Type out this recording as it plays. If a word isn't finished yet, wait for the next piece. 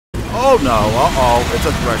Oh no, uh-oh, it's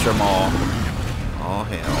a thresher maw. Oh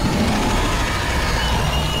hell.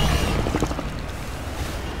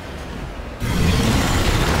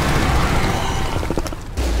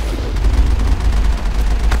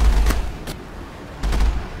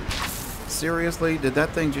 Seriously? Did that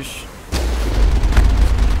thing just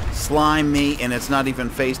slime me and it's not even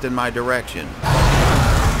faced in my direction?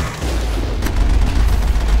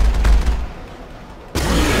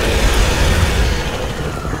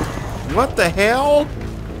 What the hell?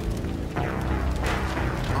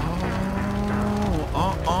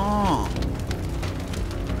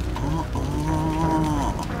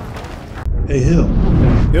 Hey, Hill.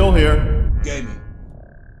 Hill here. Gaming.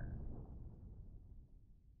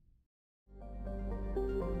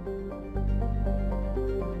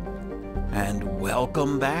 And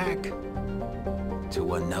welcome back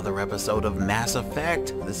to another episode of Mass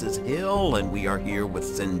Effect. This is Hill, and we are here with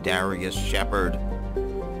Zendarius Shepard.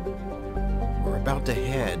 We're about to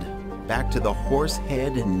head back to the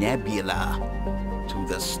Horsehead Nebula, to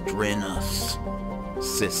the Strenus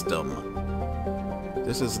system.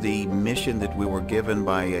 This is the mission that we were given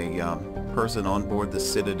by a person on board the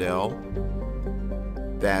Citadel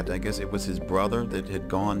that, I guess it was his brother that had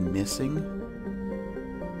gone missing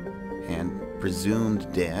and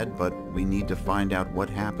presumed dead, but we need to find out what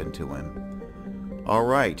happened to him. All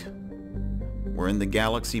right, we're in the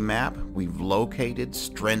galaxy map. We've located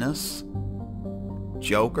Strenus.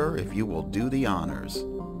 Joker, if you will do the honors.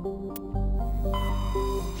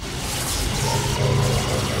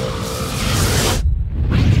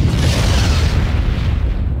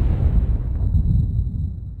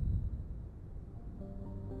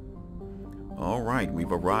 Alright,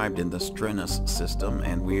 we've arrived in the Strenus system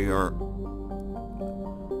and we are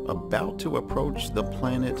about to approach the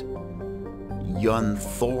planet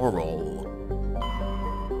Yunthorol.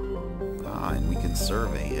 And we can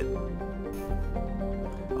survey it.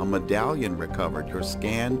 A medallion recovered. Your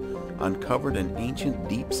scan uncovered an ancient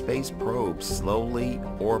deep space probe slowly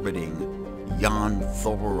orbiting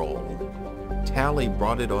Yunthorol. Tally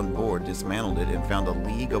brought it on board, dismantled it, and found a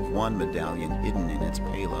League of One medallion hidden in its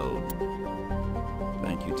payload.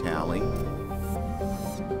 Thank you, Tally.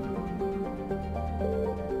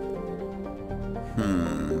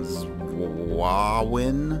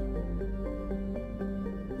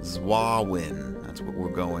 Zwawin. That's what we're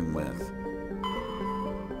going with.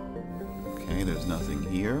 Okay, there's nothing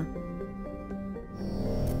here.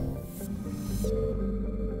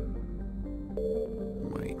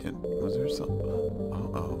 Wait, was there something?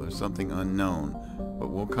 Oh, there's something unknown. But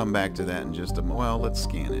we'll come back to that in just a moment. Well, let's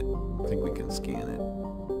scan it. I think we can scan it.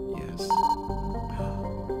 Yes.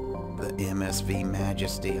 The MSV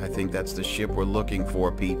Majesty. I think that's the ship we're looking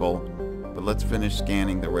for, people. But let's finish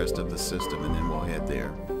scanning the rest of the system and then we'll head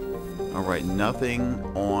there. Alright, nothing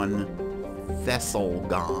on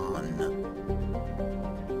Thessalgon.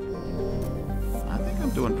 I think I'm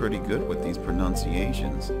doing pretty good with these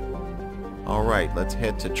pronunciations. Alright, let's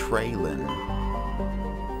head to Traylon.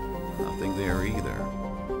 Nothing there either.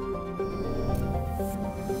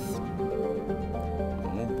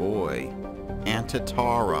 Oh boy.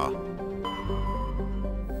 Antitara.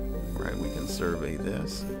 Alright, we can survey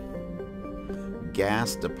this.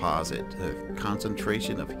 Gas deposit. A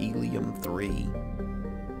concentration of helium-3.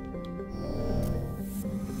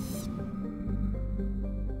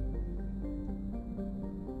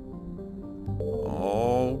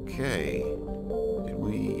 Okay. Did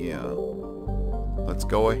we, yeah. Let's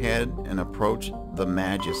go ahead and approach the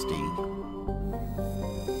Majesty.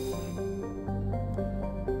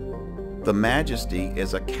 The Majesty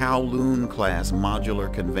is a Kowloon-class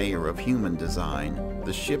modular conveyor of human design.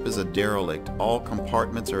 The ship is a derelict, all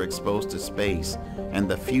compartments are exposed to space, and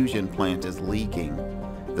the fusion plant is leaking.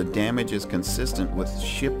 The damage is consistent with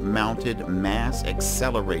ship-mounted mass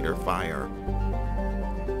accelerator fire.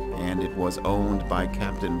 And it was owned by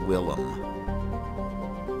Captain Willem.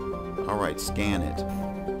 Alright, scan it.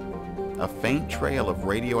 A faint trail of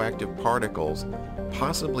radioactive particles,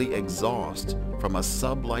 possibly exhaust from a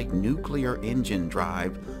sublight nuclear engine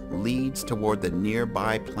drive, leads toward the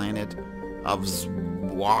nearby planet of Zwawin.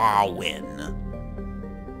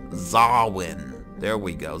 Zawin. There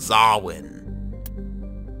we go. Zawin.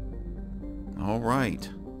 Alright.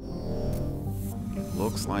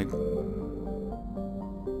 Looks like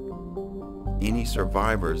any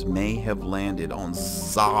survivors may have landed on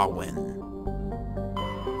Zawin.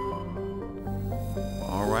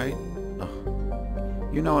 Alright.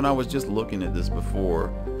 You know, and I was just looking at this before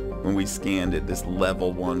when we scanned it, this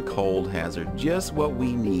level 1 cold hazard. Just what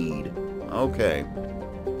we need. Okay.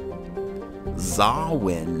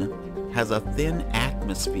 Zawin has a thin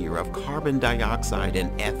atmosphere of carbon dioxide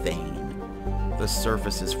and ethane. The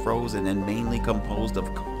surface is frozen and mainly composed of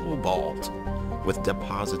cobalt, with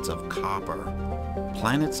deposits of copper.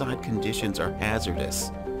 Planetside conditions are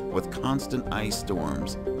hazardous, with constant ice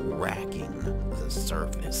storms racking the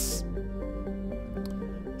surface.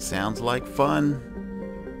 Sounds like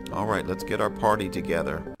fun. All right, let's get our party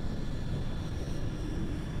together.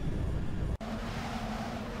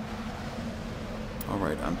 All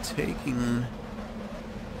right, I'm taking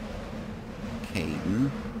Caden.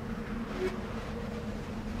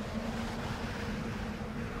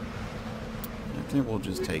 I think we'll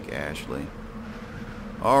just take Ashley.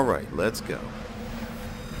 All right, let's go.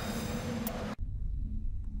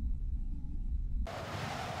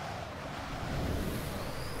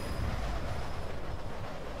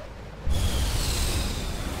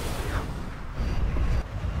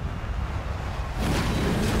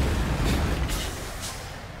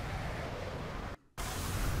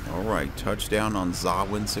 All right, touchdown on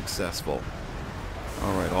Zawin successful.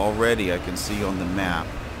 All right, already I can see on the map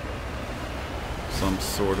some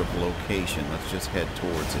sort of location. Let's just head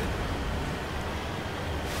towards it.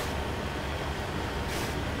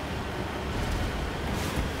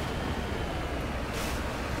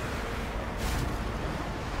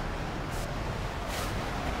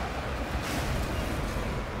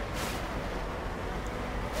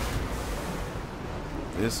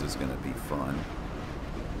 This is going to be fun.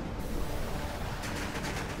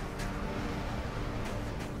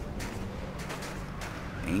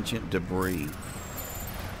 Ancient debris.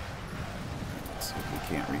 Let's see if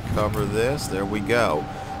we can't recover this. There we go.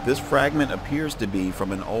 This fragment appears to be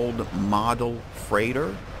from an old model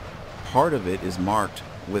freighter. Part of it is marked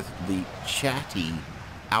with the Chatty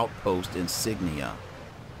outpost insignia.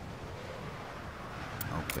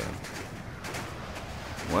 Okay.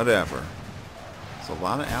 Whatever. There's a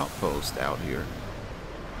lot of outposts out here.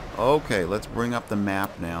 Okay, let's bring up the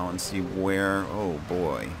map now and see where... Oh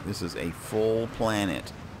boy, this is a full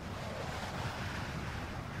planet.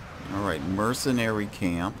 Alright, mercenary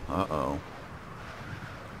camp. Uh-oh.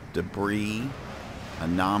 Debris.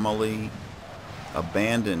 Anomaly.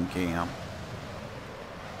 Abandoned camp.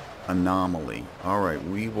 Anomaly. Alright,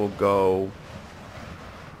 we will go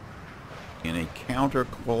in a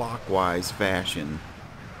counterclockwise fashion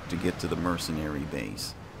to get to the mercenary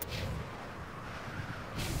base.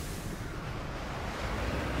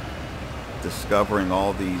 Discovering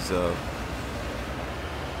all these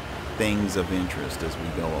things of interest as we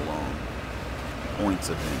go along. Points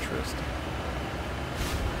of interest.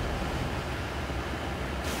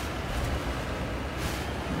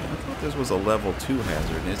 I thought this was a level 2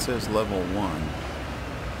 hazard, and it says level 1.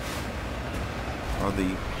 Are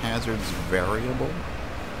the hazards variable?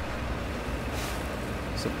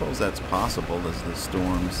 I suppose that's possible as the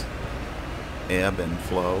storms ebb and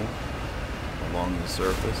flow along the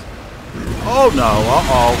surface. Oh no,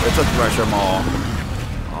 uh-oh, it's a thresher maw.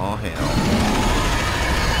 Oh hell.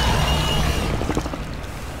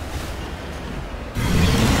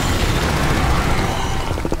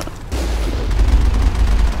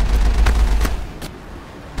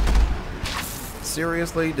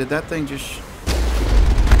 Seriously, did that thing just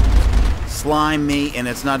slime me and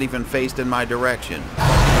it's not even faced in my direction?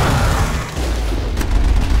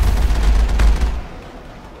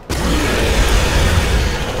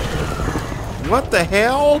 What the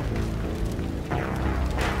hell?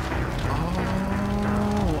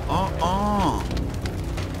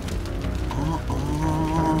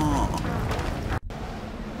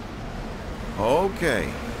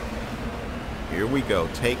 Okay. Here we go.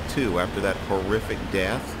 Take 2 after that horrific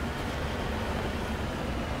death.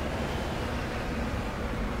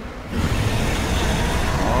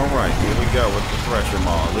 Alright, here we go with the thresher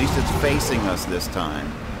maw. At least it's facing us this time.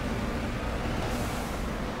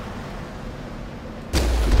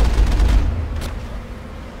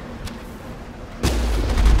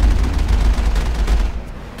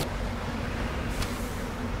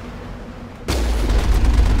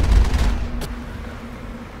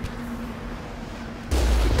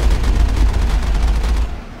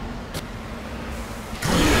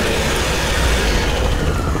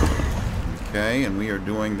 And we are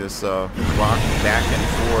doing this rock back and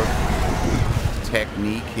forth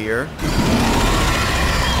technique here.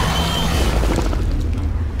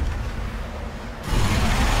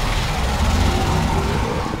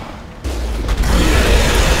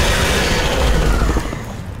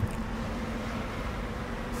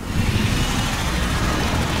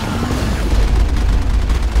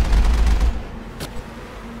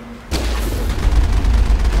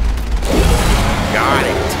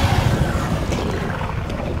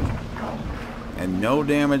 no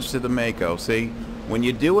damage to the Mako. See, when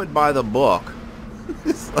you do it by the book,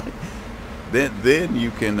 it's like, then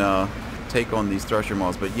you can take on these Thresher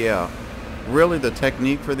Maws. But yeah, really the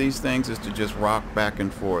technique for these things is to just rock back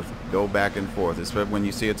and forth, go back and forth. Especially when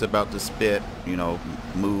you see it's about to spit, you know,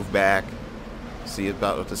 move back. See it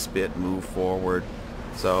about to spit, move forward.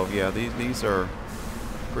 So yeah, these are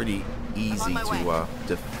pretty easy to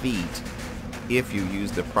defeat if you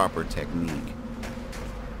use the proper technique.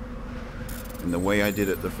 And the way I did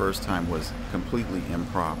it the first time was completely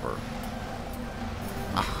improper.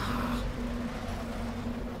 Ah.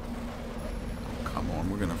 Oh, come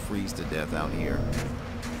on, we're gonna freeze to death out here.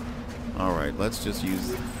 Alright, let's just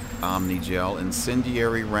use Omni-Gel,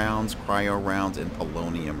 incendiary rounds, cryo rounds, and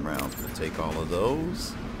polonium rounds. We'll take all of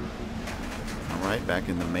those. Alright, back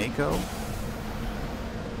in the Mako.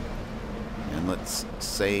 And let's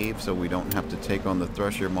save so we don't have to take on the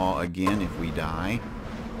Thresher Maw again if we die.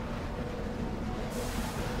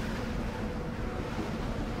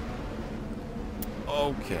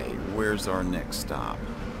 Okay, where's our next stop?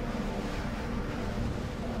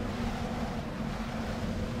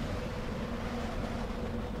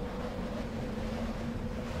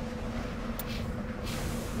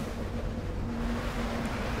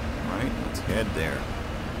 Alright, let's head there.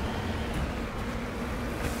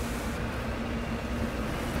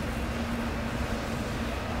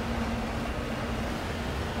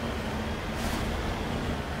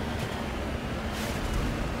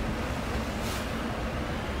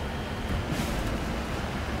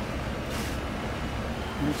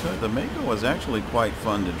 The Mako was actually quite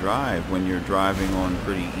fun to drive when you're driving on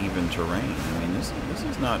pretty even terrain. I mean, this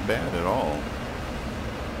is not bad at all.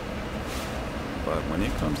 But when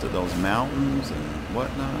it comes to those mountains and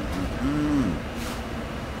whatnot,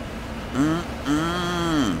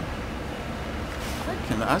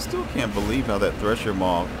 I still can't believe how that Thresher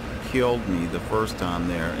Maw killed me the first time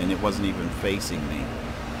there, and it wasn't even facing me.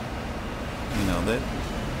 You know that.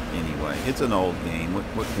 Anyway, it's an old game.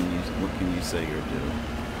 What can you say or do?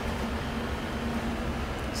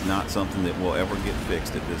 It's not something that will ever get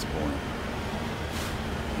fixed at this point.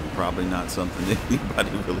 And probably not something that anybody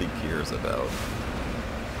really cares about.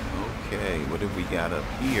 Okay, what have we got up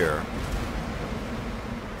here?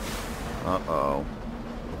 Uh-oh.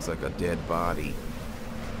 Looks like a dead body.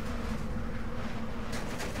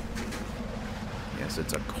 Yes,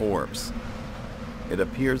 it's a corpse. It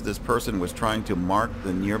appears this person was trying to mark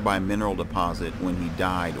the nearby mineral deposit when he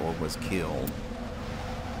died or was killed.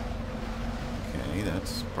 Okay,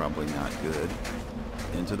 that's probably not good.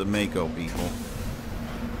 Into the Mako, people.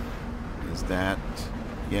 Is that...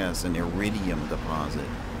 yes, an iridium deposit.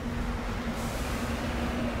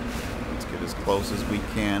 Let's get as close as we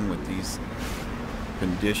can with these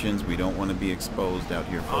conditions. We don't want to be exposed out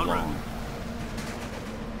here for long.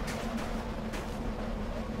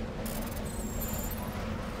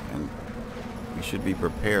 And we should be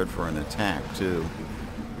prepared for an attack, too.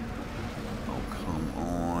 Oh, come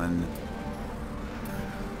on.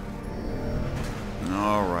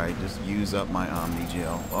 Alright, just use up my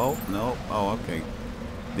Omni-Gel. Oh, no. Oh, okay.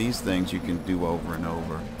 These things you can do over and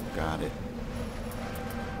over. Got it.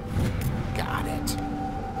 Got it.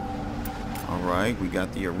 Alright, we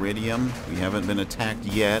got the Iridium. We haven't been attacked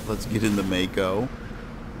yet. Let's get in the Mako.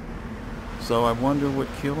 So I wonder what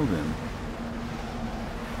killed him.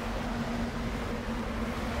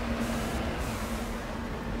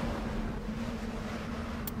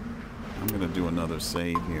 I'm going to do another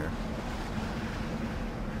save here.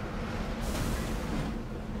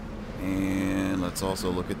 And let's also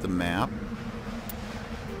look at the map.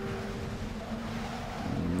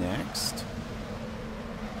 Next.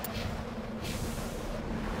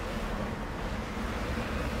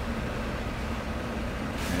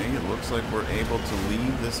 Okay, it looks like we're able to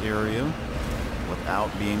leave this area without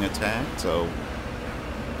being attacked. So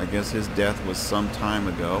I guess his death was some time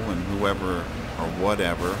ago, and whoever or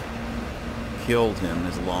whatever killed him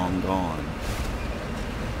is long gone.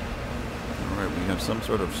 Alright, we have some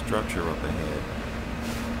sort of structure up ahead.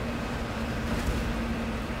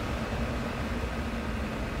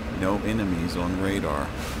 No enemies on radar.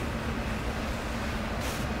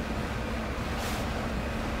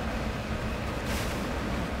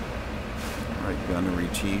 Alright, Gunnery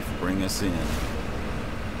Chief, bring us in.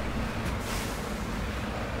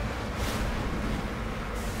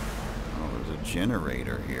 Oh, there's a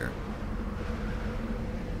generator here.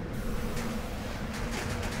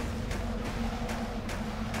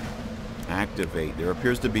 Activate. There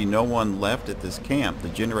appears to be no one left at this camp. The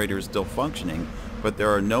generator is still functioning, but there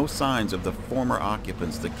are no signs of the former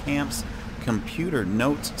occupants. The camp's computer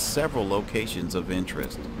notes several locations of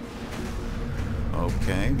interest.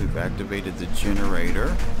 Okay, we've activated the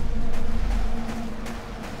generator.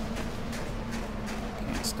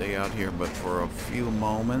 Can't stay out here but for a few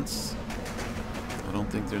moments. I don't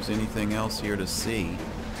think there's anything else here to see.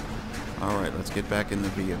 Alright, let's get back in the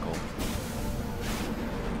vehicle.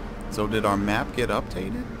 So did our map get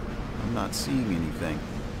updated? I'm not seeing anything.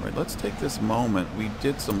 Alright, let's take this moment. We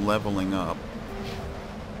did some leveling up.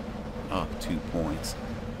 Up 2 points.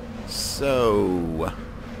 So,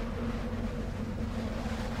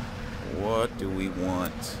 what do we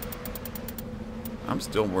want? I'm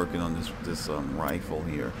still working on this rifle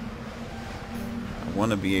here. I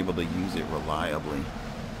want to be able to use it reliably.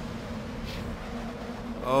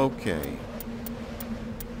 Okay.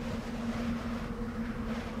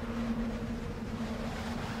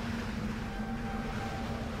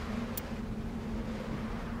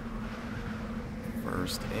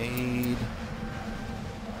 First aid.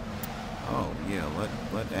 Oh yeah,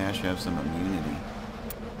 let Ash have some immunity.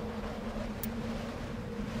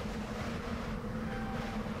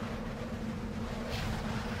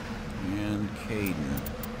 And Caden.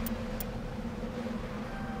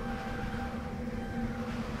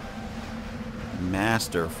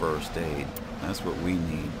 Master first aid. That's what we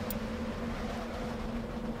need.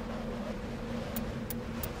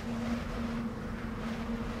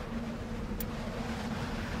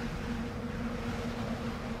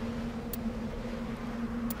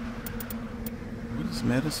 What does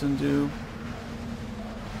medicine do?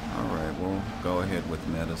 Alright, we'll go ahead with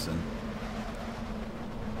medicine.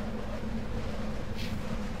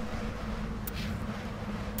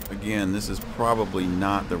 Again, this is probably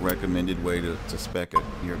not the recommended way to spec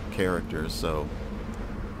your characters, so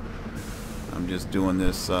I'm just doing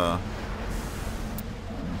this gut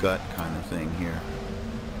kind of thing here.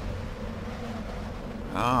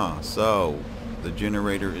 Ah, so the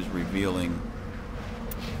generator is revealing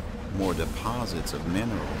more deposits of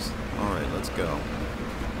minerals. Alright, let's go.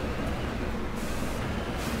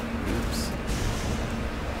 Oops.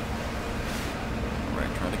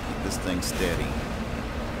 Alright, try to keep this thing steady.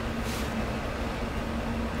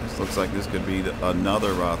 Looks like this could be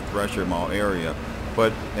another Thresher Maw area,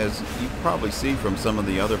 but as you probably see from some of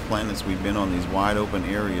the other planets we've been on, these wide open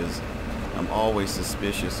areas, I'm always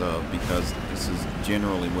suspicious of, because this is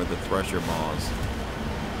generally where the Thresher Maws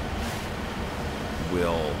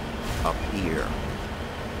will appear.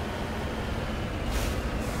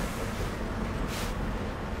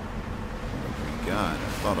 What have we got? I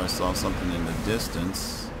thought I saw something in the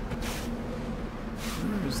distance.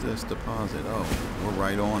 Where is this deposit? Oh, we're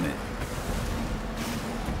right on it.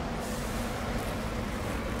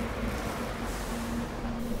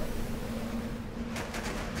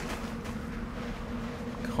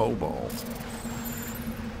 Cobalt.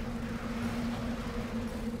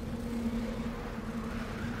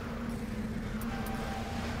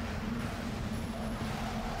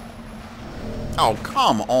 Oh,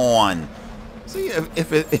 come on. See,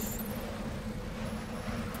 if it's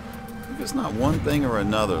not one thing or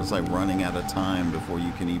another, it's like running out of time before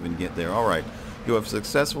you can even get there. All right, you have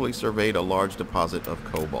successfully surveyed a large deposit of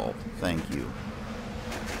cobalt. Thank you.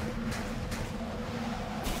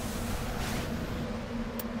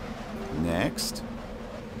 Next.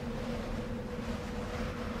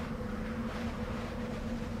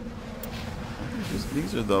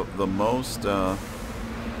 These are the most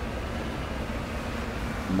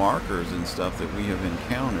markers and stuff that we have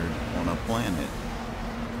encountered on a planet.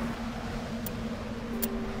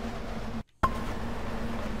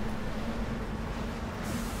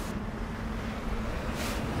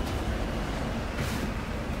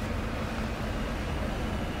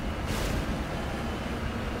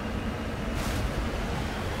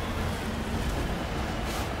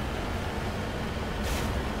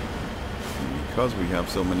 Because we have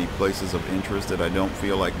so many places of interest that I don't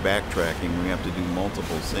feel like backtracking, we have to do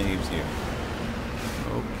multiple saves here.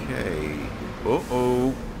 Okay.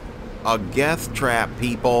 Uh-oh. A Geth trap,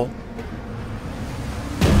 people.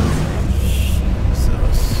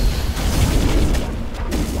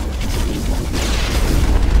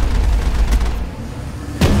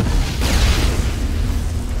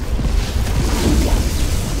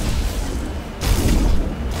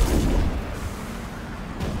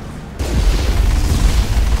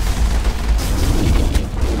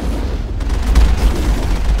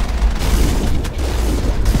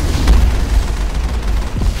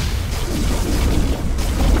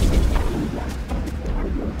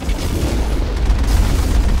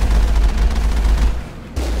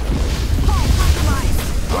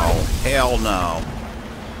 Hell no.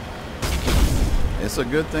 It's a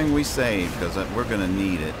good thing we saved, because we're going to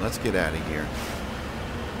need it. Let's get out of here.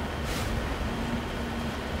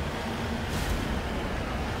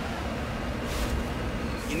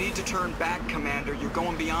 turn back, Commander. You're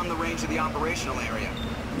going beyond the range of the operational area.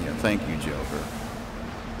 Yeah, thank you, Joker.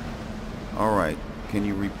 Alright, can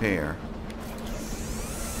you repair?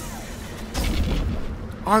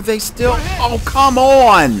 Are they still... Oh, come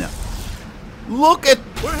on! Look at...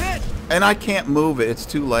 We're hit! And I can't move it. It's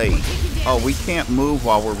too late. Oh, we can't move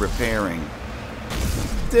while we're repairing.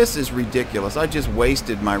 This is ridiculous. I just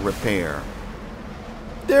wasted my repair.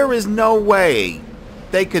 There is no way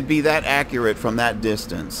they could be that accurate from that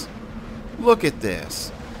distance. Look at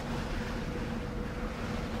this.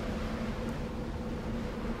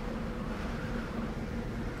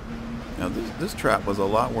 Now, this trap was a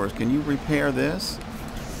lot worse. Can you repair this?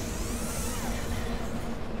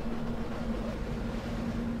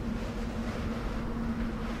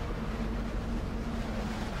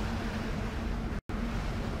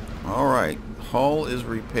 Alright, hull is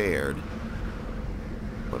repaired,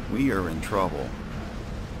 but we are in trouble.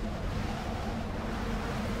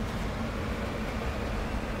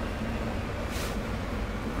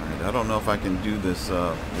 Alright, I don't know if I can do this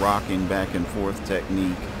rocking back and forth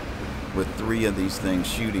technique with 3 of these things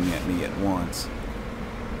shooting at me at once.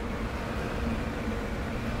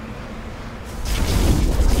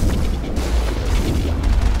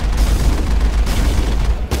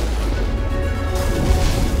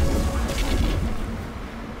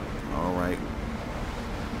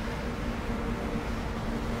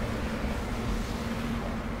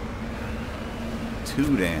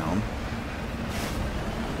 Two down.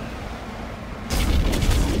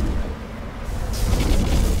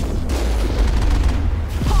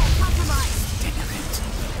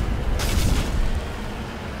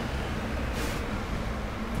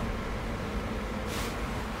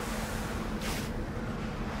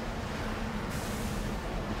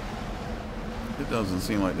 It doesn't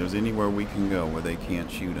seem like there's anywhere we can go where they can't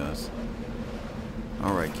shoot us.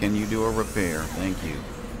 Alright, can you do a repair? Thank you.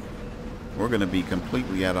 We're going to be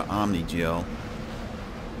completely out of Omni-Gel.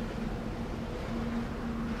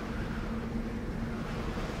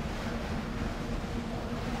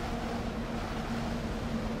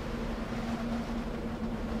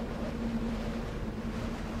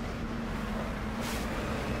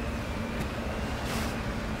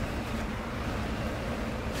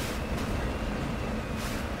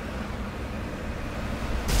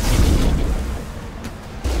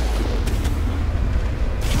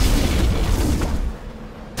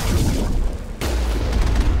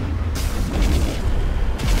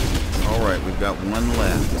 We've got one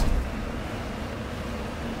left.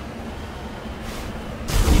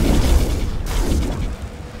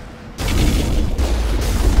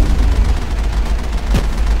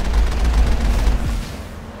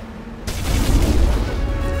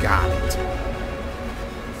 Got it.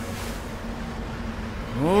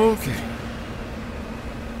 Okay.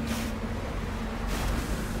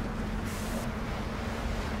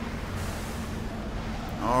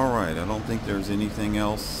 Alright, I don't think there's anything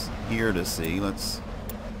else here to see. Let's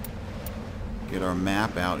get our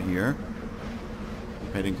map out here.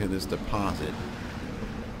 Heading to this deposit.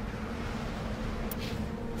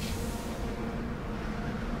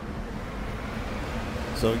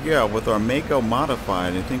 So yeah, with our Mako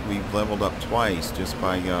modified, I think we've leveled up twice just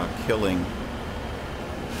by killing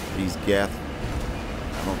these Geth.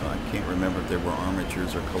 I can't remember if they were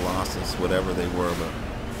armatures or Colossus, whatever they were, but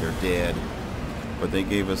they're dead. But they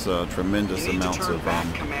gave us tremendous amounts of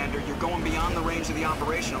Commander. You're going beyond the range of the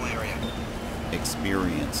operational area.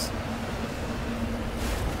 Experience.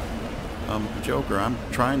 Joker, I'm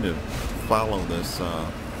trying to follow this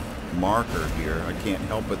marker here. I can't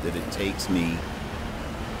help it that it takes me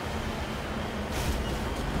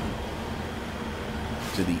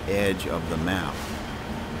to the edge of the map.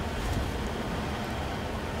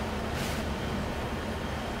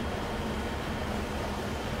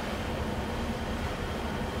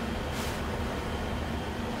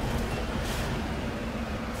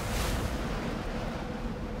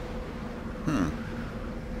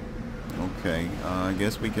 Okay, I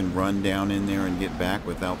guess we can run down in there and get back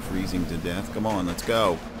without freezing to death. Come on, let's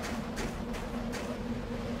go.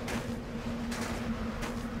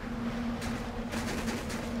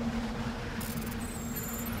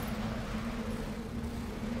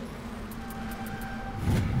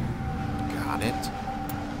 Got it.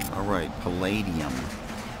 Alright, palladium.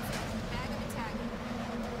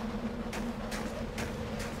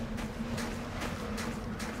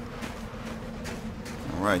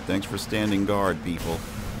 Alright, thanks for standing guard, people.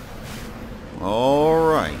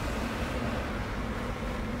 Alright.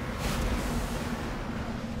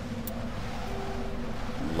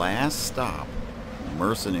 Last stop.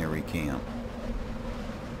 Mercenary camp.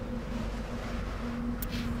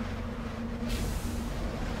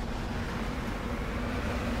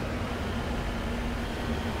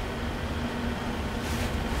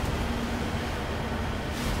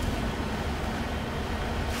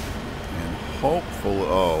 hopefully...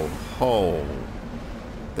 Oh.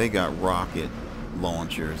 They got rocket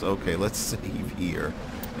launchers. Okay, let's save here.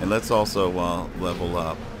 And let's also level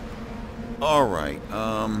up. Alright,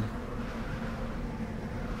 I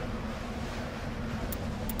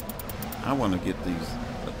want to get these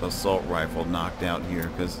assault rifle knocked out here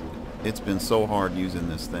because it's been so hard using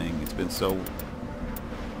this thing. It's been so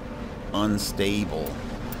unstable.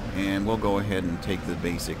 And we'll go ahead and take the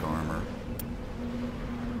basic armor.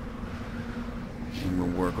 And we'll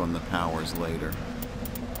work on the powers later.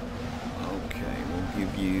 Okay, we'll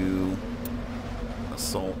give you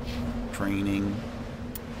assault training.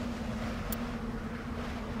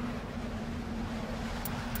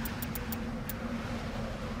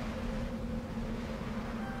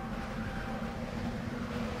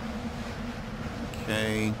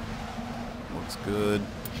 Okay, looks good.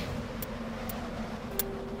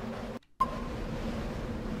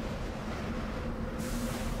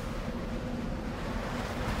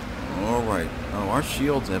 Alright, oh, our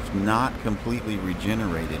shields have not completely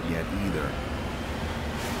regenerated yet either.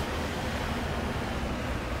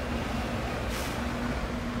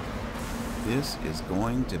 This is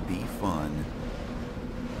going to be fun.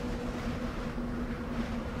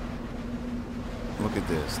 Look at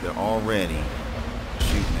this, they're already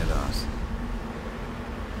shooting at us.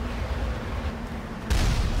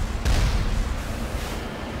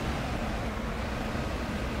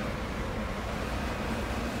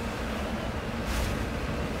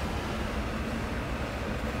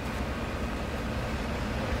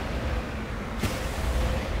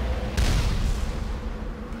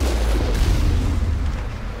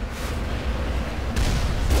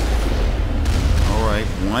 All right,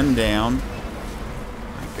 one down.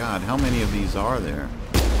 My God, how many of these are there?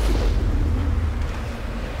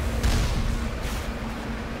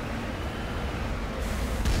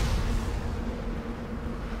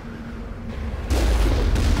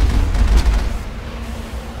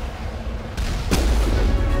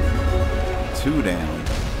 Two down.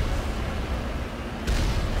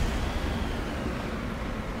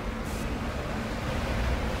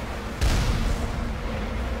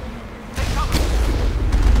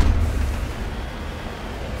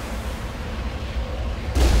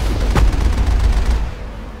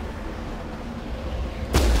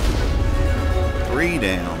 Three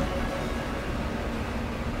down.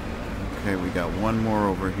 Okay, we got one more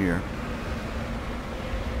over here.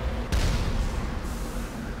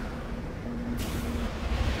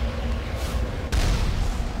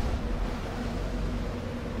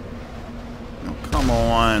 Come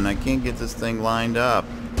on, I can't get this thing lined up.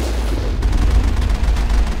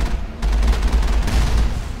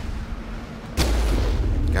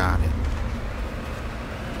 Got it.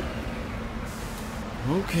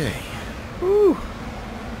 Okay. Whew.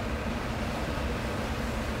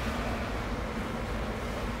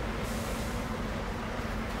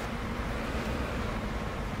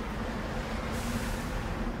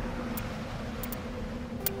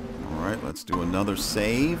 All right, let's do another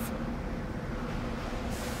save.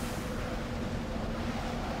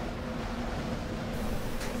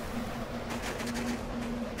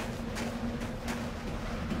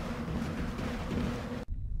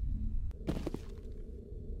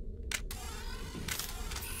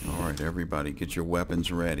 Everybody, get your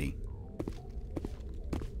weapons ready.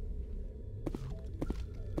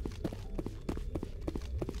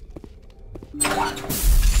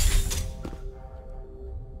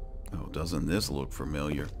 Oh, doesn't this look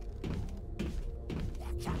familiar?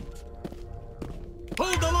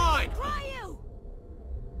 Hold the line!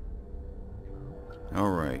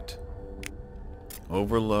 All right.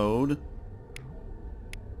 Overload.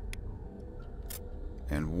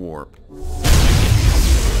 And warp.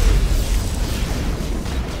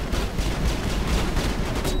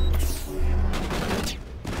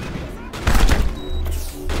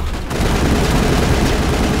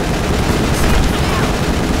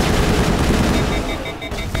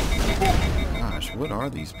 What are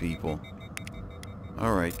these people?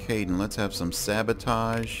 Alright, Caden, let's have some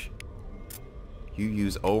sabotage. You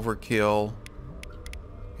use overkill.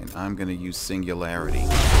 And I'm gonna use singularity.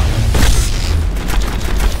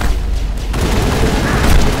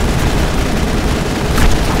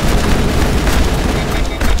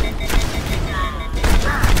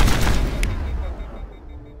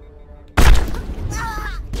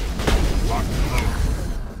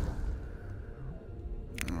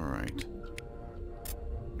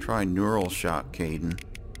 Try neural shot, Caden.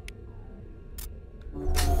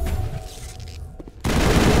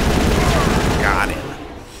 Got him.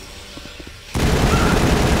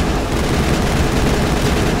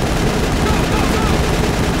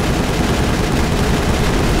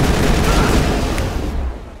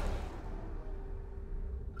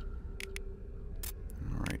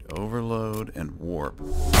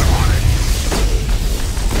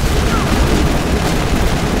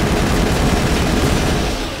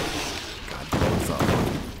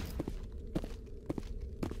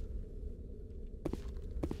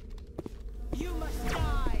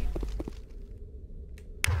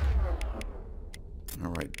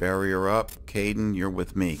 Alright, barrier up. Caden, you're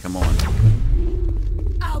with me. Come on.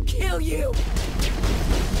 I'll kill you!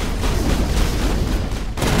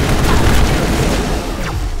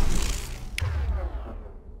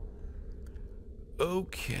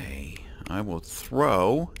 Okay, I will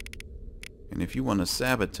throw, and if you want to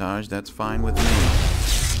sabotage, that's fine with me.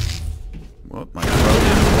 Well, my throw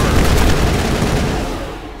didn't work.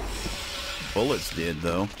 Bullets did,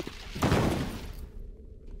 though.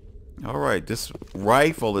 Alright, this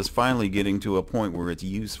rifle is finally getting to a point where it's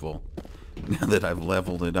useful. Now that I've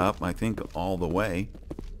leveled it up, I think all the way,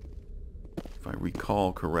 if I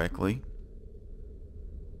recall correctly.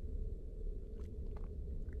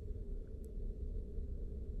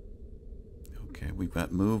 Okay, we've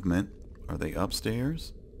got movement. Are they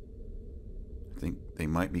upstairs? I think they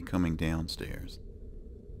might be coming downstairs.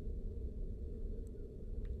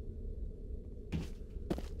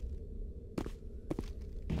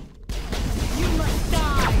 You must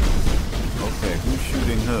die! Okay, who's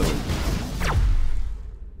shooting who?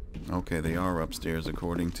 Okay, they are upstairs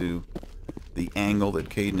according to the angle that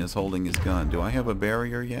Caden is holding his gun. Do I have a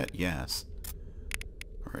barrier yet? Yes.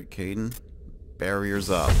 Alright, Caden. Barrier's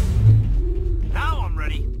up. Now I'm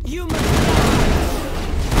ready. You must die!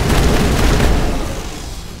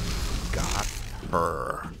 Got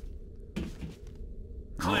her.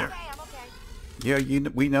 Clear. Okay, I'm okay. Yeah,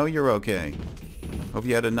 we know you're okay. Hope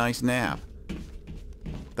you had a nice nap.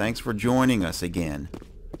 Thanks for joining us again.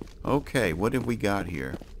 Okay, what have we got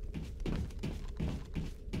here?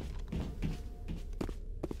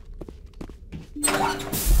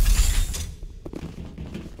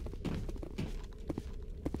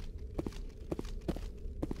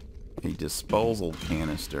 A disposal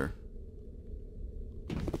canister.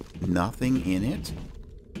 Nothing in it?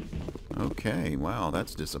 Okay, wow,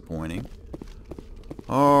 that's disappointing.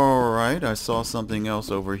 Alright, I saw something else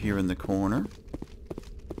over here in the corner.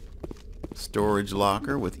 Storage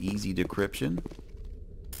locker with easy decryption.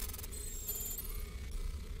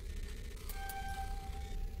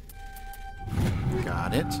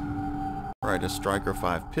 Got it. Alright, a Striker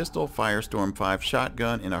 5 pistol, Firestorm 5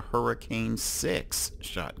 shotgun, and a Hurricane 6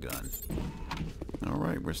 shotgun.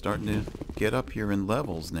 Alright, we're starting to get up here in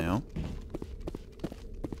levels now.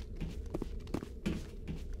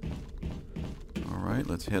 Alright,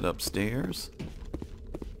 let's head upstairs.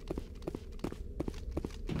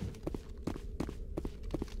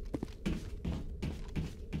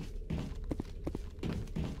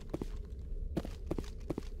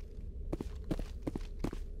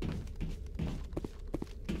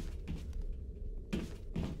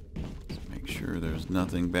 There's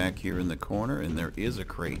nothing back here in the corner, and there is a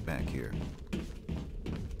crate back here.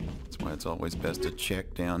 That's why it's always best to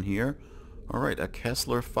check down here. Alright, a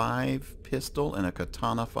Kessler 5 pistol and a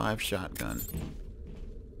Katana 5 shotgun.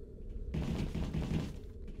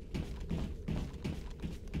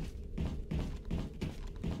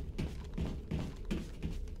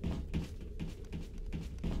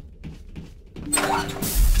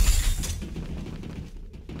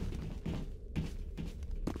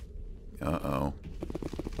 Uh-oh.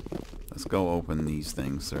 Let's go open these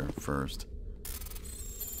things, sir, first.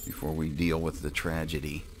 Before we deal with the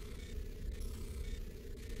tragedy.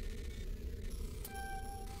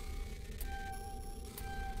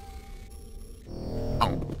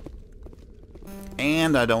 Oh.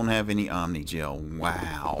 And I don't have any Omni Gel.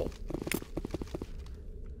 Wow.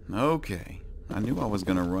 Okay. I knew I was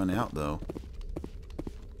going to run out, though.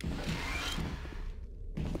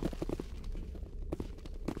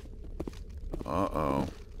 Uh-oh.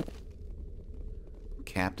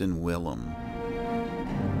 Captain Willem.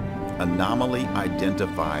 Anomaly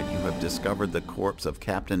identified. You have discovered the corpse of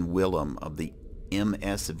Captain Willem of the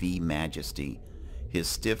MSV Majesty. His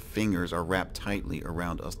stiff fingers are wrapped tightly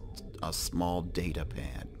around a small data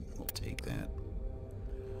pad. We'll take that.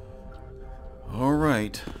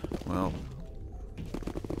 Alright. Well,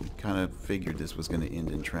 kind of figured this was going to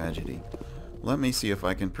end in tragedy. Let me see if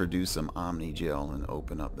I can produce some Omni Gel and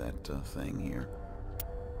open up that thing here.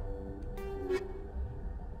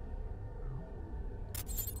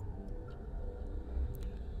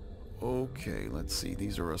 Okay, let's see.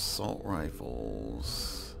 These are assault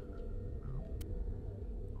rifles.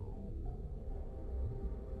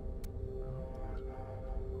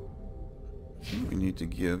 We need to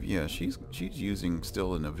give... Yeah, she's using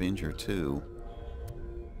still an Avenger 2.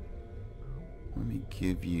 Let me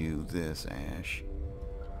give you this, Ash.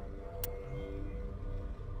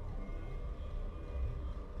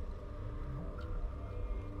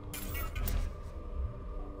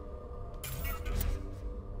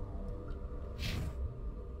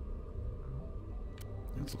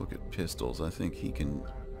 Let's look at pistols. I think he can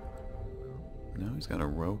No, he's got a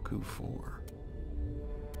Roku 4.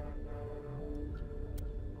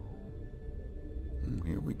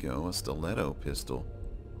 Here we go, a stiletto pistol.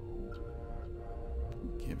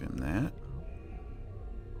 Give him that.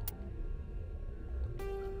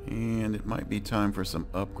 And it might be time for some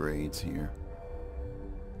upgrades here.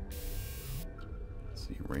 Let's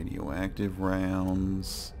see, radioactive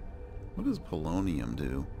rounds. What does polonium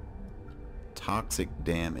do? Toxic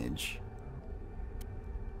damage.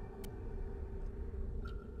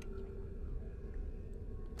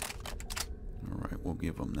 Alright, we'll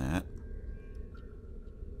give them that.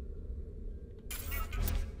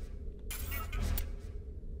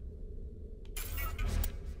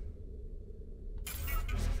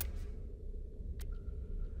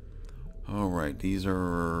 Alright, these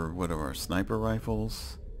are, what are our sniper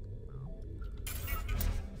rifles?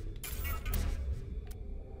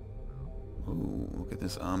 Ooh, look at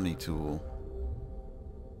this Omni tool.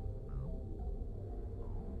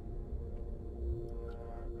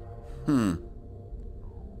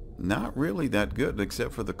 Not really that good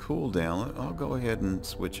except for the cooldown. I'll go ahead and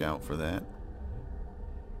switch out for that.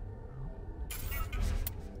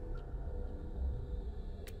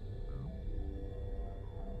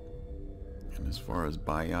 And as far as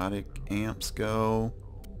biotic amps go,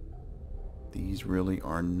 these really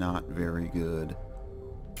are not very good.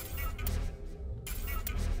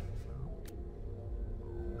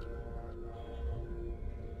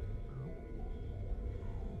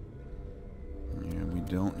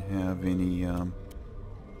 Don't have any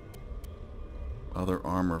other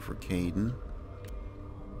armor for Caden.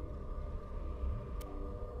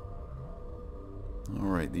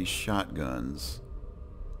 Alright, these shotguns.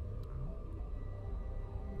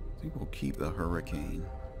 I think we'll keep the Hurricane.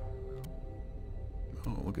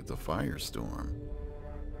 Oh, look at the Firestorm.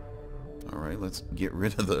 Alright, let's get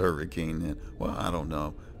rid of the Hurricane then. Well, I don't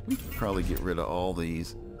know. We can probably get rid of all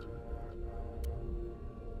these.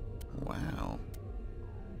 Wow.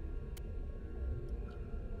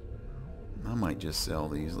 I might just sell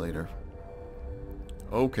these later.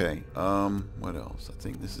 Okay, what else? I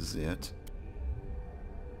think this is it.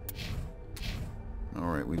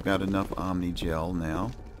 Alright, we've got enough Omni Gel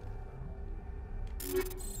now.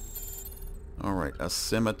 Alright, a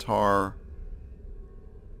Scimitar.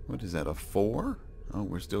 What is that, a 4? Oh,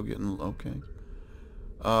 we're still getting, okay.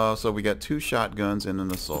 So we got 2 shotguns and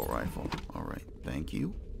an assault rifle. Alright, thank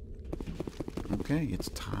you. Okay, it's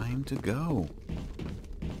time to go.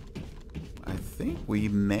 I think we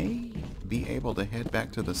may be able to head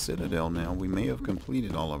back to the Citadel now. We may have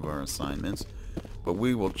completed all of our assignments, but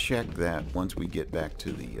we will check that once we get back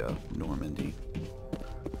to the Normandy.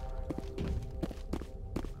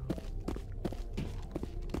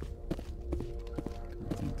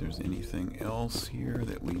 I don't think there's anything else here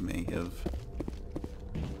that we may have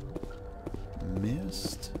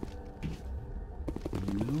missed.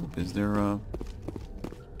 Nope. Is there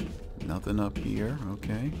nothing up here?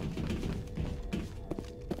 Okay.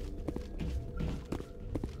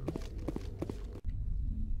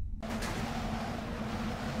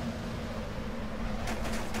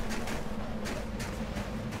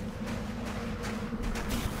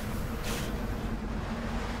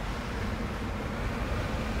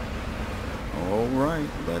 Alright,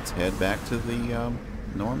 let's head back to the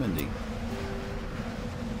Normandy.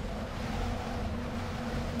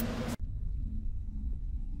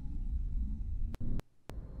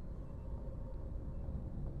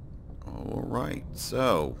 Alright,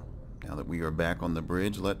 so now that we are back on the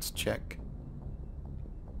bridge, let's check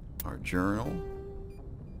our journal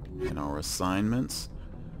and our assignments.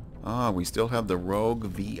 We still have the Rogue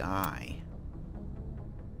VI.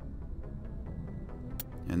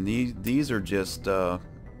 And these are just, what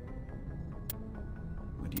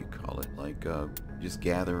do you call it? Like, just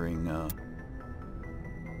gathering,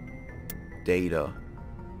 data.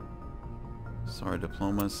 SAR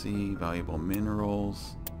diplomacy, valuable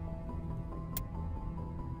minerals,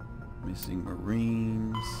 missing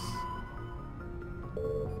Marines.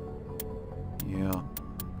 Yeah.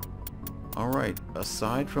 Alright,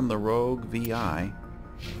 aside from the Rogue VI,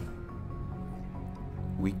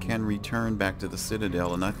 we can return back to the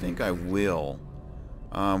Citadel, and I think I will.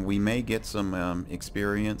 We may get some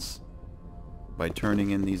experience by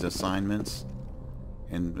turning in these assignments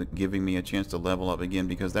and giving me a chance to level up again,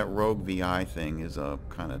 because that Rogue VI thing is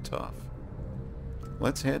kind of tough.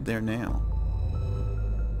 Let's head there now.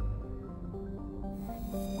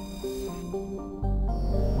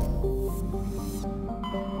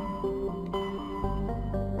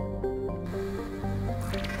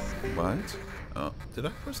 What? Oh, did I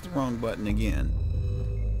press the wrong button again?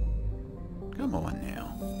 Come on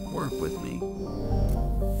now, work with me.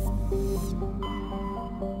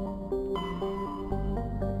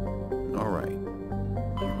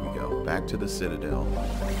 back to the Citadel.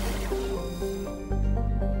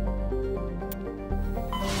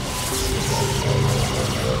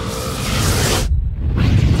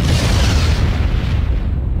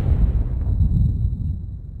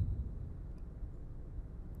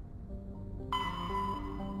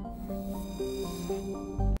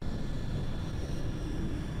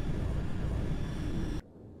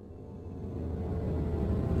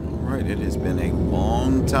 Alright, it has been a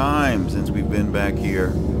long time since we've been back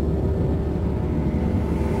here.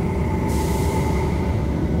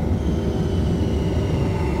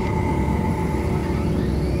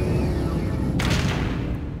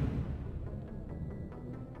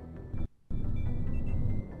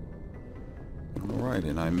 Alright,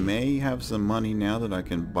 and I may have some money now that I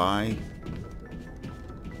can buy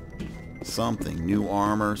something, new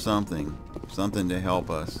armor, something to help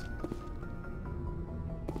us.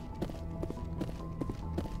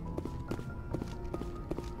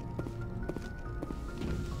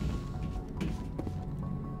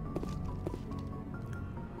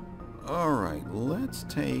 Alright, let's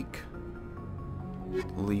take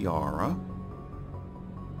Liara.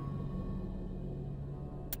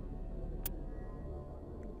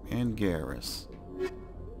 And Garrus.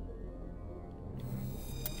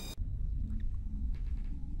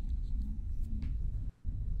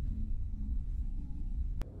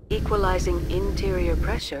 Equalizing interior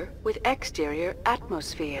pressure with exterior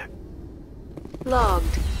atmosphere.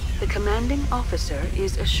 Logged. The commanding officer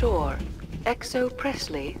is ashore. Exo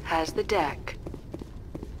Presley has the deck.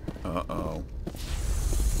 Uh-oh.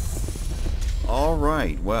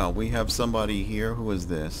 Alright, well, we have somebody here. Who is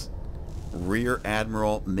this? Rear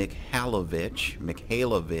Admiral Mihailovich,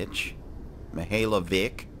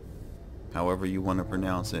 however you want to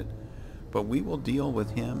pronounce it. But we will deal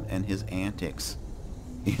with him and his antics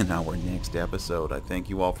in our next episode. I thank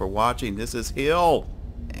you all for watching. This is Hill,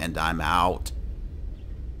 and I'm out.